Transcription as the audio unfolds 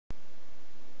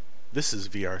This is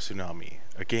VR Tsunami,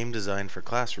 a game designed for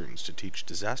classrooms to teach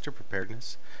disaster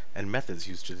preparedness and methods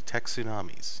used to detect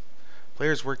tsunamis.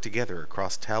 Players work together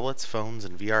across tablets, phones,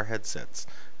 and VR headsets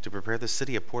to prepare the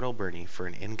city of Port Alberni for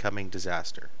an incoming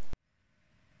disaster.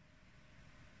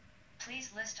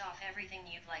 Please list off everything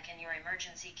you'd like in your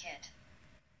emergency kit.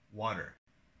 Water,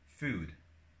 food,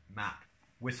 map,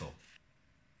 whistle,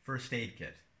 first aid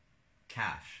kit,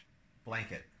 cash,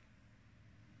 blanket.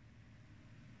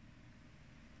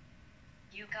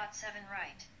 You got 7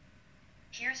 right.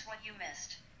 Here's what you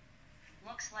missed.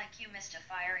 Looks like you missed a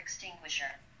fire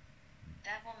extinguisher.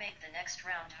 That will make the next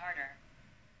round harder.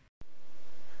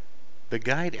 The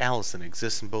guide Allison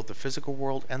exists in both the physical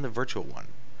world and the virtual one.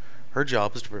 Her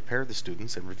job is to prepare the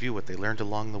students and review what they learned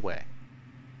along the way.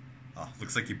 Oh,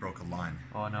 looks like you broke a line.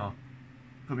 Oh no.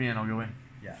 Put me in, I'll go in.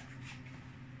 Yeah.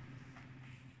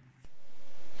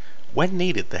 When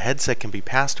needed, the headset can be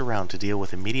passed around to deal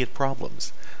with immediate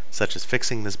problems, such as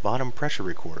fixing this bottom pressure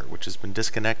recorder which has been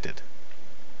disconnected.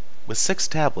 With 6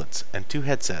 tablets and 2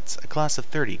 headsets, a class of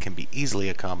 30 can be easily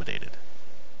accommodated.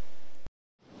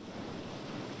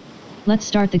 Let's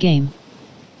start the game.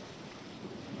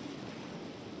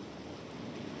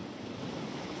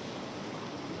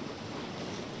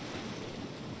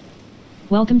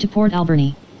 Welcome to Port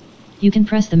Alberni. You can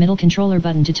press the middle controller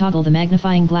button to toggle the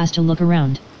magnifying glass to look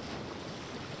around.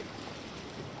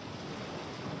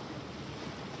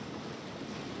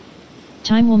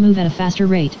 Time will move at a faster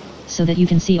rate, so that you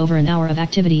can see over an hour of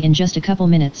activity in just a couple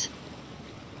minutes.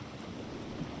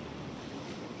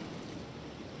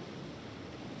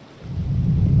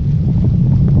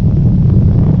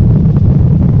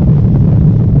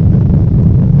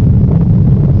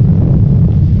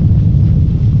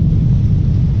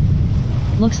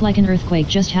 Looks like an earthquake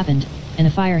just happened, and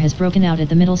a fire has broken out at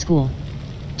the middle school.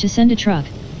 To send a truck,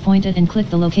 point it and click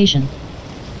the location.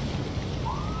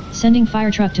 Sending fire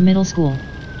truck to middle school.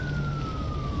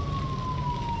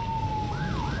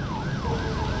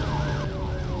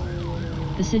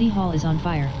 The city hall is on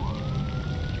fire.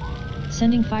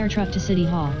 Sending fire truck to city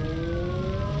hall.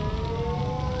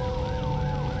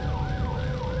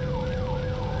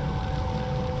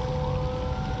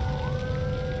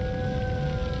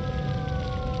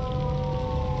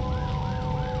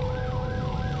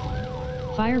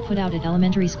 Fire put out at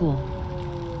elementary school.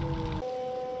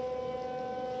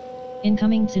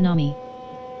 Incoming tsunami.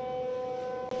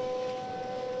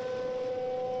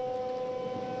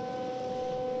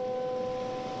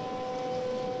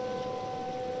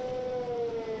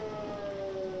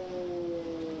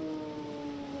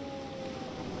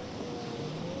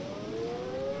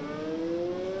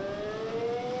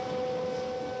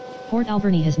 Port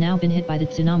Alberni has now been hit by the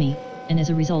tsunami, and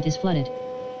as a result is flooded.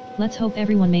 Let's hope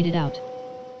everyone made it out.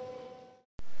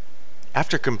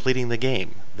 After completing the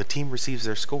game, the team receives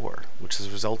their score, which is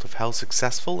a result of how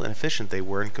successful and efficient they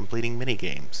were in completing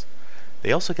minigames.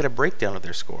 They also get a breakdown of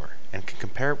their score, and can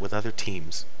compare it with other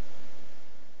teams.